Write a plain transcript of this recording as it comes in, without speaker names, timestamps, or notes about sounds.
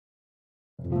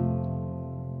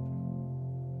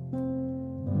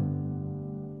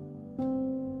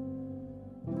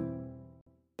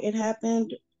It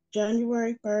happened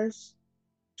January 1st,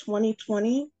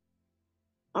 2020.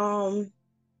 Um,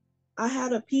 I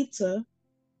had a pizza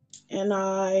and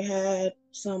I had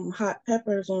some hot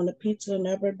peppers on the pizza,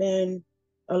 never been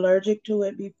allergic to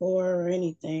it before or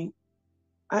anything.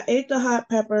 I ate the hot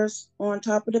peppers on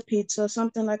top of the pizza,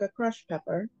 something like a crushed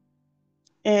pepper,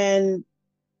 and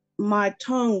my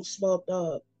tongue swelled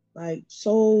up like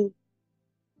so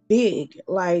big,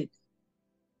 like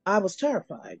I was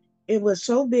terrified. It was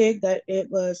so big that it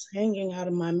was hanging out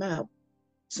of my mouth.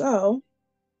 So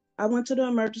I went to the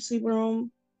emergency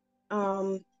room.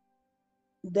 Um,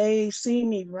 they see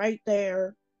me right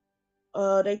there.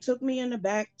 They took me in the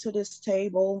back to this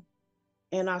table,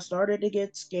 and I started to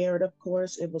get scared. Of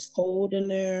course, it was cold in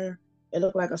there. It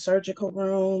looked like a surgical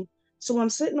room. So I'm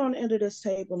sitting on the end of this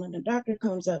table, and the doctor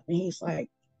comes up and he's like,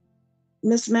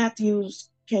 "Miss Matthews,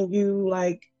 can you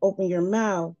like open your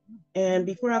mouth?" And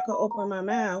before I could open my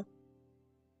mouth,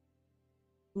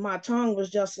 my tongue was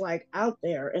just like out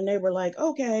there, and they were like,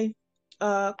 "Okay,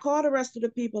 call the rest of the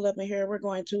people up in here. We're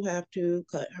going to have to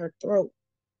cut her throat."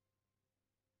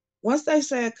 Once they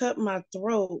said cut my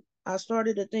throat, I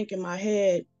started to think in my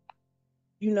head,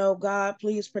 God,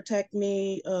 please protect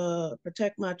me,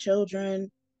 protect my children.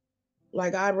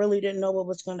 Like I really didn't know what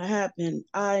was going to happen.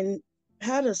 I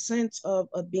had a sense of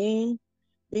a being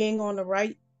on the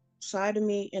right side of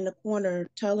me in the corner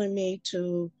telling me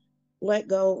to let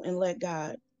go and let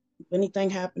God. If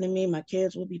anything happened to me, my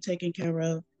kids will be taken care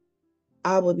of.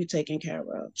 I will be taken care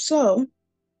of. So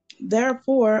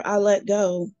therefore, I let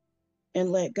go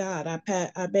and let God.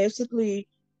 I basically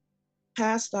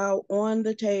passed out on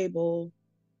the table.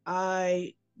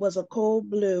 I was a cold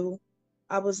blue.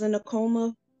 I was in a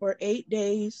coma for 8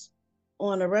 days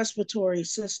on a respiratory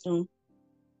system.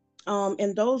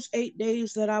 In those 8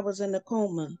 days that I was in the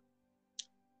coma,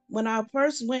 when I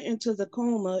first went into the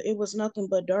coma, it was nothing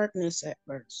but darkness at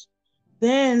first.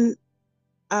 Then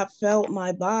I felt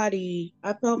my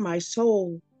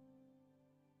soul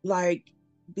like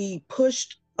be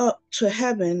pushed up to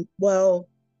heaven. Well,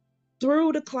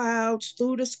 through the clouds,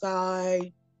 through the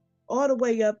sky, all the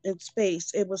way up in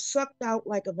space. It was sucked out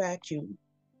like a vacuum.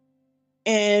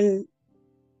 And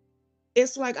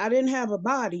it's like I didn't have a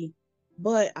body,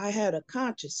 but I had a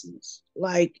consciousness.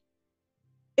 Like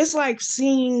it's like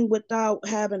seeing without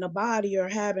having a body or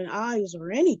having eyes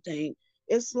or anything.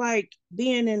 It's like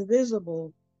being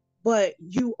invisible, but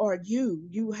you are you.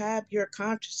 You have your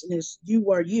consciousness.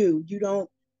 You are you. You don't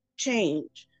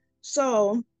change.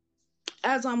 So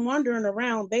as I'm wandering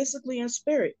around, basically in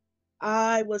spirit,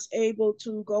 I was able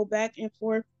to go back and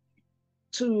forth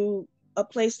to a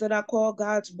place that I call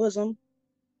God's bosom.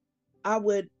 I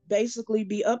would basically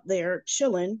be up there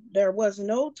chilling. There was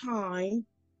no time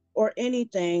or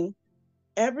anything.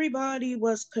 Everybody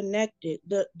was connected.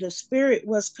 The spirit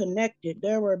was connected.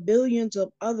 There were billions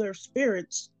of other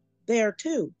spirits there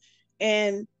too.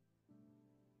 And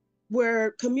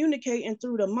we're communicating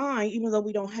through the mind, even though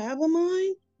we don't have a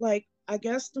mind, like I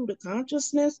guess through the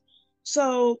consciousness.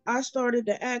 So I started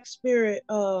to ask spirit,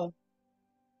 how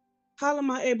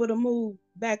am I able to move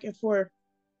back and forth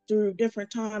through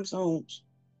different time zones?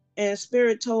 And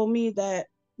spirit told me that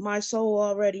my soul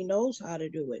already knows how to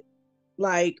do it.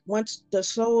 Like once the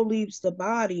soul leaves the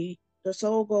body, the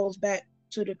soul goes back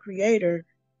to the creator,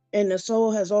 and the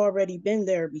soul has already been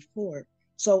there before.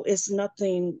 So it's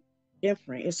nothing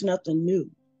different, it's nothing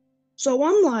new. So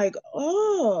I'm like,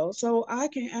 oh, so I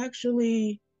can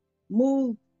actually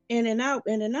move in and out,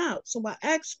 in and out. So I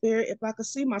asked spirit if I could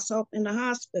see myself in the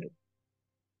hospital.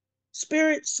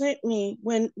 Spirit sent me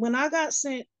when I got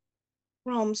sent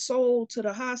from Seoul to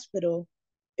the hospital,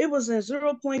 it was in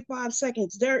zero point 0.5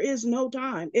 seconds. There is no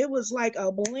time. It was like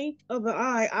a blink of an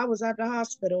eye. I was at the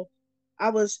hospital. I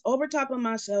was over top of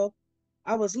myself.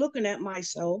 I was looking at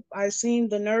myself. I seen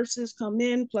the nurses come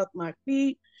in, pluck my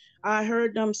feet. I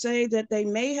heard them say that they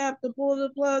may have to pull the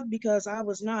plug because I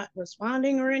was not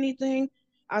responding or anything.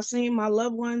 I seen my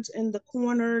loved ones in the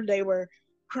corner. They were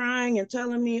crying and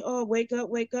telling me, oh, wake up,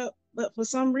 wake up. But for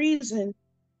some reason,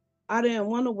 I didn't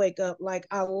want to wake up. Like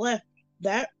I left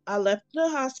the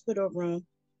hospital room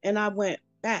and I went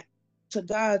back to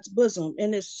God's bosom.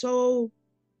 And it's so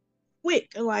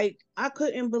quick. Like I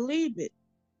couldn't believe it.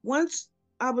 Once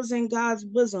I was in God's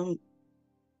bosom,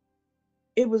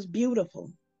 it was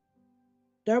beautiful.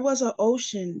 There was an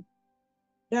ocean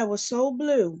that was so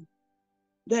blue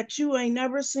that you ain't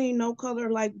never seen no color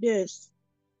like this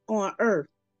on earth.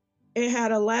 It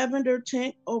had a lavender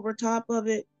tint over top of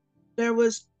it. There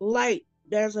was light.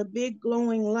 There's a big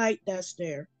glowing light that's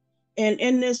there. And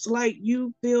in this light,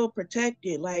 you feel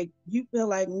protected. Like you feel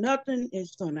like nothing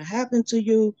is going to happen to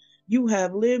you. You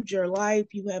have lived your life.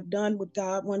 You have done what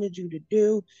God wanted you to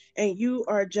do. And you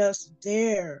are just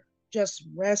there, just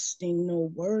resting, no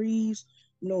worries,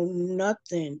 no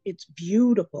nothing. It's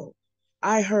beautiful.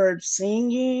 I heard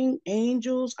singing,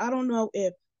 angels. I don't know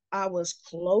if I was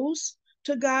close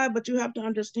to God, but you have to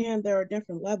understand there are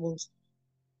different levels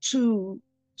to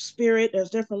spirit, there's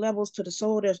different levels to the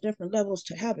soul, there's different levels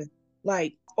to heaven.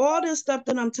 Like all this stuff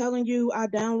that I'm telling you, I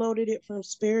downloaded it from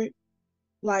spirit.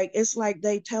 Like it's like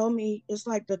they tell me, it's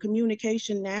like the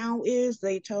communication now is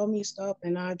they tell me stuff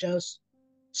and I just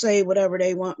say whatever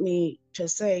they want me to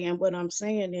say. And what I'm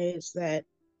saying is that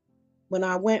when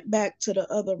I went back to the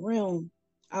other realm,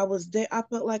 I was there. I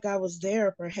felt like I was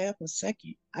there for half a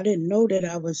second. I didn't know that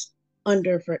I was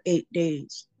under for 8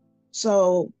 days.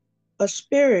 So a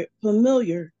spirit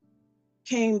familiar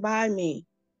came by me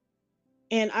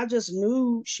and I just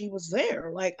knew she was there.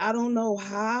 Like I don't know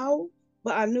how,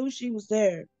 but I knew she was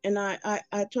there. And I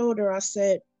told her, I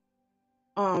said,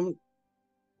 um,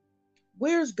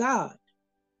 where's God?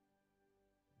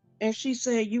 And she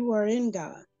said, you are in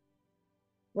God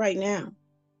right now.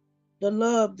 The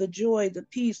love, the joy, the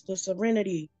peace, the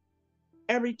serenity,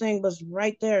 everything was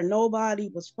right there. Nobody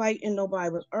was fighting,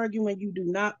 nobody was arguing. You do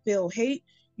not feel hate.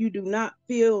 You do not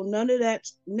feel none of that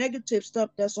negative stuff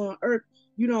that's on earth.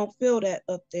 You don't feel that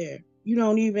up there. You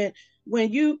don't even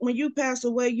when you pass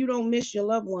away, you don't miss your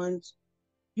loved ones.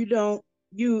 You don't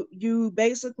you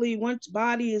basically once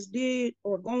body is dead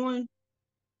or gone,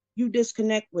 you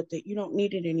disconnect with it. You don't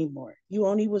need it anymore. You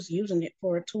only was using it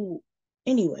for a tool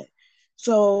anyway.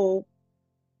 So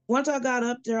once I got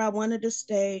up there, I wanted to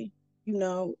stay.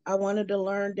 I wanted to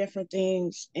learn different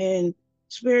things. And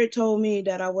Spirit told me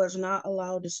that I was not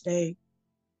allowed to stay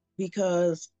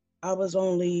because I was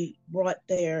only brought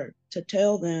there to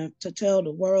tell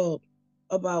the world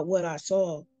about what I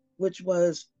saw, which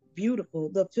was beautiful.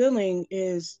 The feeling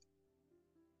is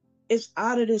it's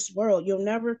out of this world. You'll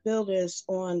never feel this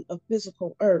on a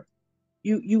physical earth.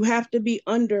 You have to be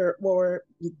under or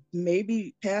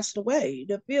maybe passed away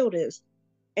to feel this.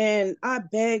 And I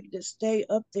begged to stay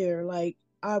up there. Like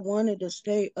I wanted to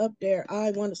stay up there.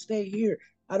 I want to stay here.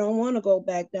 I don't want to go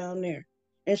back down there.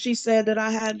 And she said that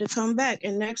I had to come back.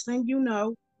 And next thing you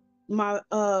know,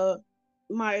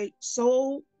 my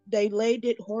soul, they laid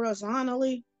it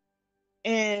horizontally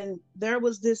and there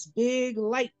was this big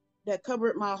light that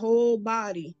covered my whole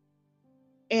body.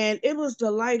 And it was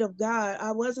the light of God.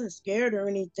 I wasn't scared or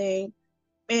anything.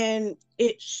 And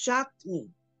it shocked me.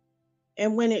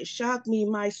 And when it shocked me,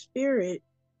 my spirit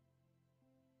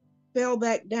fell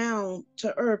back down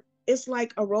to earth. It's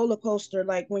like a roller coaster,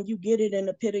 like when you get it in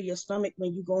the pit of your stomach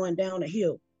when you're going down a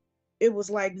hill. It was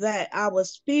like that. I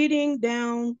was speeding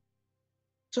down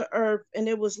to earth, and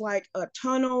it was like a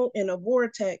tunnel and a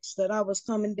vortex that I was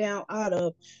coming down out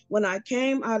of. When I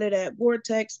came out of that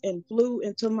vortex and flew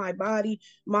into my body,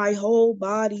 my whole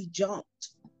body jumped.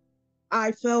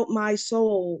 I felt my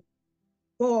soul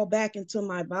fall back into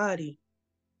my body.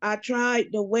 I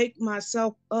tried to wake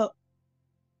myself up,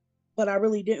 but I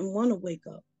really didn't want to wake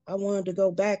up. I wanted to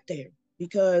go back there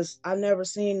because I never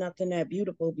seen nothing that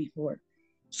beautiful before.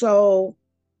 So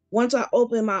once I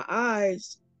opened my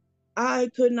eyes, I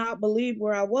could not believe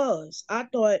where I was. I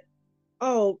thought,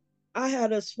 oh, I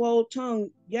had a swole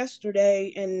tongue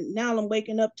yesterday and now I'm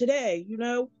waking up today.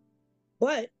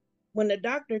 But when the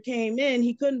doctor came in,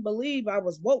 he couldn't believe I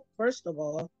was woke, first of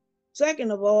all.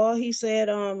 Second of all, he said,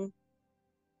 do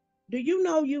you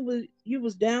know you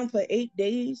was down for 8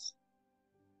 days?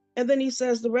 And then he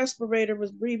says the respirator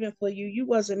was breathing for you. You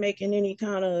wasn't making any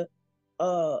kind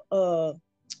of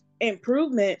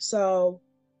improvement. So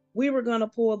we were gonna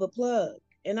pull the plug.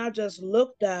 And I just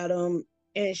looked at him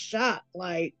in shock,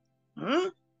 like, huh?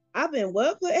 I've been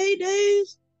what for 8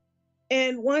 days?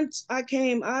 And once I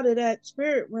came out of that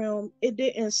spirit realm, it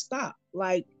didn't stop.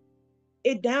 Like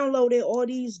it downloaded all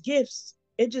these gifts.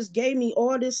 It just gave me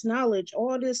all this knowledge,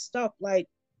 all this stuff. Like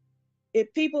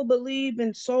if people believe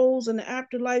in souls and the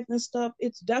afterlife and stuff,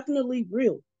 it's definitely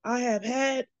real. I have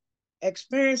had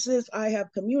experiences, I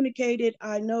have communicated,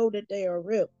 I know that they are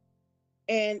real.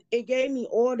 And it gave me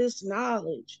all this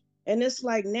knowledge. And it's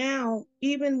like now,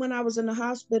 even when I was in the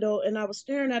hospital and I was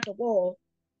staring at the wall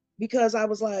because I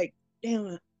was like,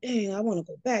 dang, I want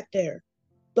to go back there.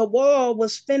 The wall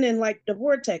was spinning like the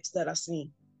vortex that I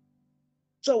seen.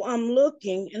 So I'm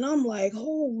looking and I'm like,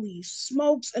 holy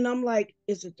smokes. And I'm like,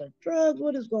 is it the drugs?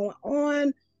 What is going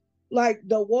on? Like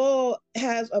the wall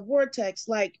has a vortex,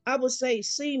 like I would say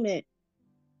cement,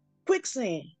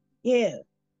 quicksand. Yeah.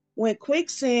 When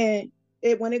quicksand,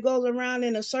 when it goes around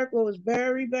in a circle, it's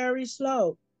very, very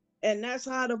slow. And that's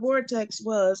how the vortex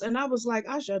was. And I was like,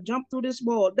 I should jump through this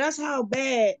wall. That's how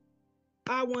bad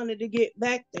I wanted to get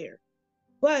back there.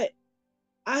 But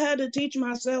I had to teach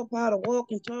myself how to walk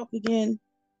and talk again.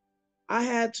 I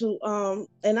had to,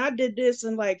 and I did this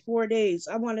in like 4 days.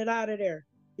 I wanted out of there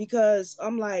because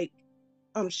I'm like,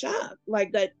 I'm shocked.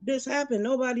 Like that this happened.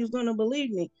 Nobody's gonna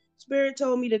believe me. Spirit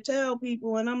told me to tell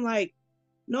people, and I'm like,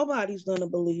 nobody's gonna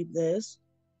believe this.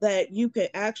 That you could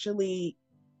actually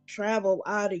travel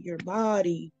out of your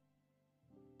body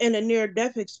in a near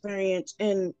death experience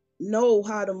and know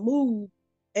how to move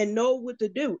and know what to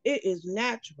do. It is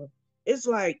natural. It's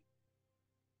like,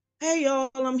 hey y'all,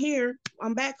 I'm here.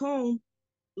 I'm back home.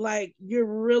 Like you're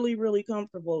really, really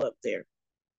comfortable up there.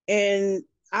 And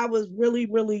I was really,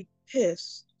 really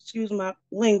pissed, excuse my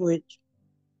language,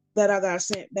 that I got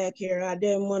sent back here. I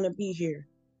didn't want to be here.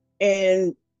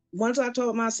 And once I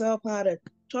taught myself how to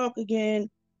talk again,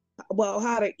 well,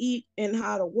 how to eat and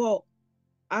how to walk,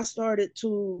 I started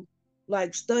to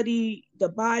like study the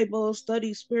Bible,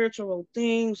 study spiritual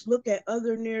things, look at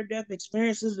other near death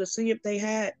experiences to see if they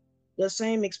had the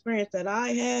same experience that I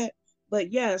had.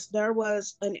 But yes, there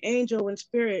was an angel in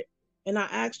spirit, and I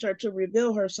asked her to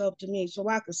reveal herself to me so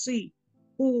I could see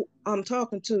who I'm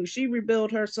talking to. She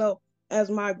revealed herself as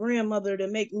my grandmother to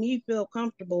make me feel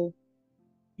comfortable,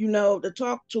 to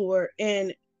talk to her.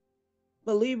 And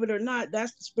believe it or not,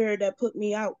 that's the spirit that put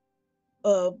me out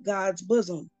of God's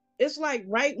bosom. It's like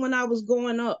right when I was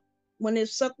going up, when it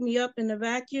sucked me up in the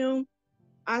vacuum,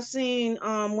 I seen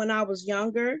when I was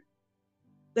younger,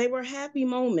 they were happy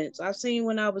moments. I seen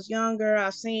when I was younger, I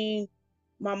seen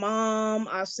my mom,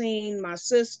 I seen my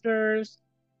sisters,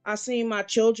 I seen my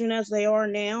children as they are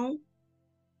now.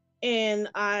 And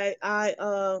I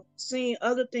seen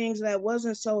other things that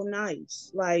wasn't so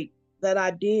nice, like that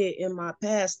I did in my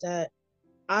past that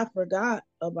I forgot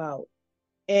about.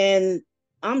 And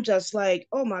I'm just like,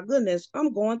 oh my goodness,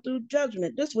 I'm going through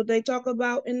judgment. This is what they talk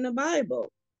about in the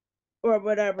Bible or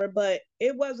whatever. But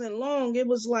it wasn't long. It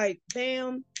was like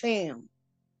bam, bam,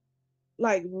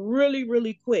 like really,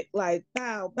 really quick, like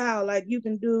bow, bow, like you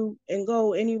can do and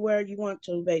go anywhere you want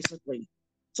to, basically.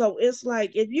 So it's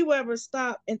like if you ever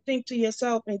stop and think to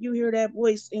yourself and you hear that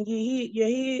voice in your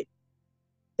head,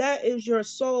 that is your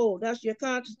soul, that's your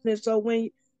consciousness. So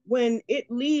when it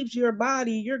leaves your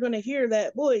body, you're going to hear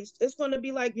that voice. It's going to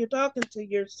be like you're talking to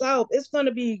yourself. It's going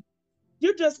to be,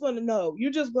 you're just going to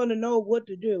know what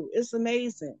to do. It's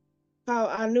amazing how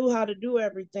I knew how to do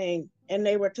everything. And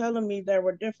they were telling me there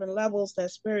were different levels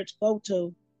that spirits go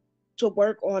to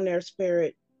work on their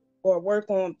spirit or work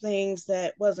on things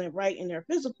that wasn't right in their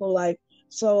physical life.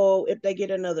 So if they get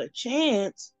another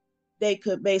chance, they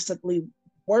could basically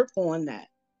work on that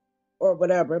or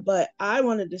whatever. But I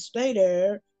wanted to stay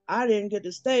there. I didn't get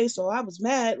to stay, so I was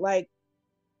mad. Like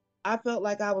I felt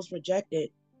like I was rejected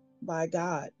by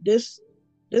God. This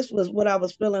was what I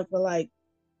was feeling for like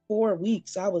 4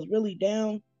 weeks. I was really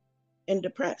down and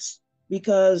depressed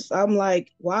because I'm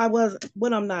like, why was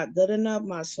when I'm not good enough,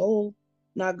 my soul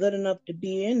not good enough to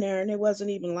be in there. And it wasn't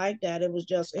even like that. It was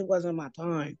just it wasn't my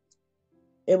time.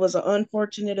 It was an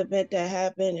unfortunate event that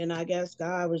happened, and I guess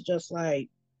God was just like,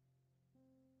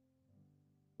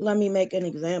 let me make an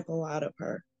example out of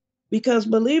her. Because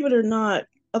believe it or not,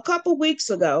 a couple weeks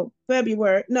ago,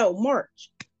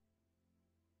 March,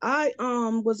 I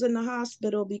was in the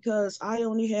hospital because I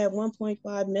only had 1.5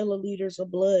 milliliters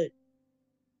of blood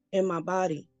in my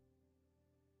body.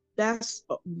 That's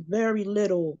very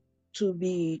little to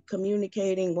be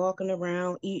communicating, walking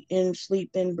around, eating,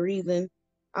 sleeping, breathing.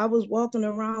 I was walking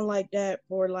around like that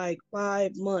for like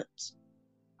 5 months.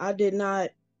 I did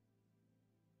not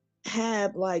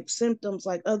have like symptoms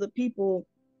like other people.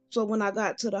 So when I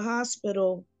got to the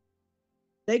hospital,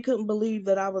 they couldn't believe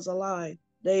that I was alive.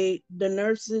 The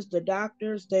nurses, the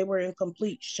doctors, they were in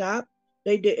complete shock.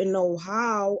 They didn't know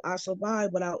how I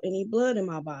survived without any blood in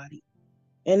my body.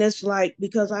 And it's like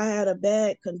because I had a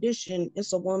bad condition,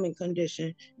 it's a woman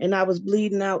condition, and I was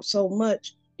bleeding out so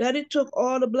much that it took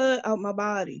all the blood out my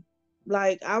body.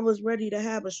 Like I was ready to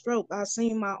have a stroke. I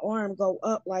seen my arm go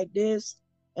up like this,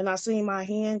 and I seen my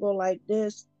hand go like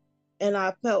this, and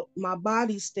I felt my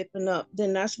body stiffen up.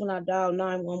 Then that's when I dialed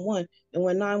 911. And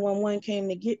when 911 came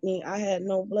to get me, I had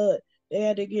no blood. They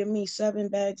had to give me 7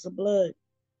 bags of blood.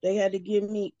 They had to give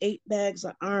me 8 bags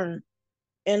of iron.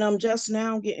 And I'm just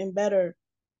now getting better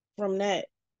from that.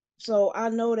 So I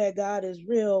know that God is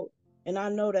real, and I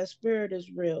know that spirit is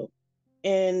real.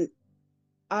 And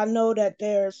I know that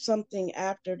there's something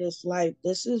after this life.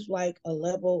 This is like a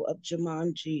level of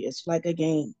Jumanji. It's like a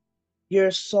game.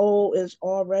 Your soul is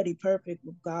already perfect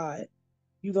with God.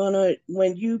 You're gonna,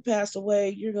 when you pass away,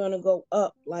 you're gonna go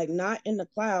up, like not in the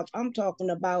clouds. I'm talking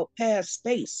about past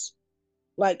space.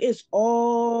 Like it's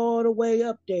all the way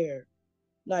up there.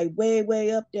 like way,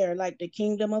 way up there, like the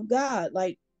kingdom of God.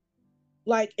 Like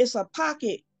it's a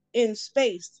pocket in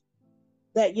space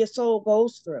that your soul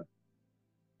goes through.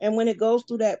 And when it goes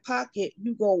through that pocket,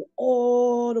 you go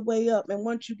all the way up. And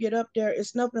once you get up there,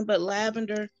 it's nothing but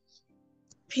lavender,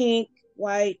 pink,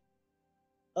 white,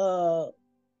 uh,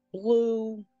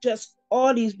 blue, just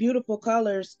all these beautiful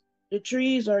colors. The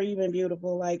trees are even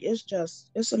beautiful. Like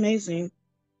it's amazing.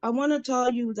 I want to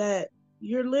tell you that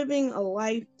you're living a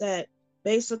life that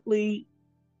basically,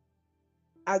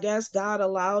 I guess God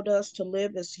allowed us to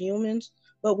live as humans,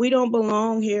 but we don't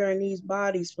belong here in these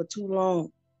bodies for too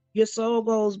long. Your soul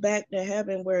goes back to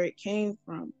heaven where it came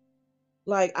from.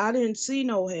 Like, I didn't see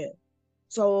no hell.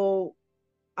 So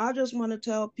I just want to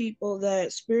tell people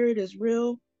that spirit is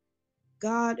real.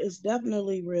 God is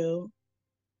definitely real.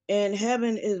 And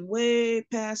heaven is way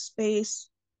past space.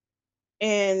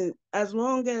 And as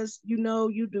long as you know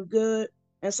you do good,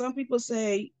 and some people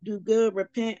say do good,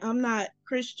 repent. I'm not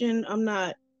Christian. I'm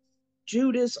not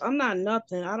Judas. I'm not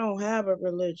nothing. I don't have a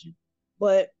religion.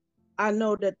 But I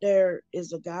know that there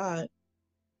is a God.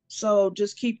 So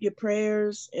just keep your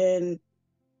prayers and,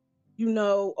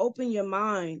 open your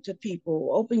mind to people,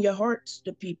 open your hearts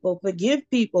to people, forgive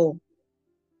people.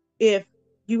 If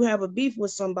you have a beef with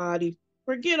somebody,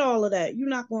 forget all of that. You're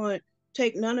not going to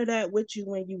take none of that with you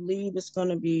when you leave. It's going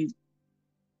to be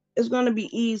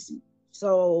easy.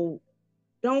 So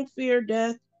don't fear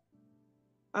death.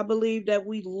 I believe that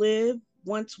we live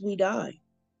once we die.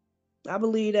 I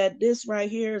believe that this right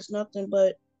here is nothing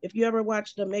but, if you ever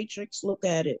watch The Matrix, look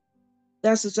at it.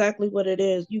 That's exactly what it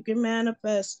is. You can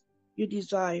manifest your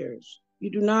desires. You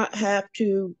do not have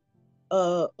to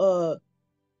uh uh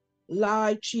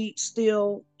lie, cheat,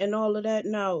 steal, and all of that.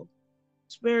 No.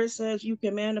 Spirit says you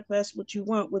can manifest what you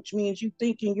want, which means you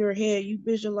think in your head, you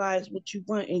visualize what you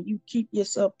want, and you keep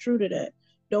yourself true to that.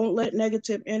 Don't let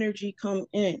negative energy come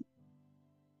in.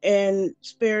 And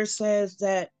Spirit says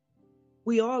that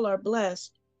we all are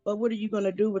blessed, but what are you going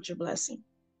to do with your blessing?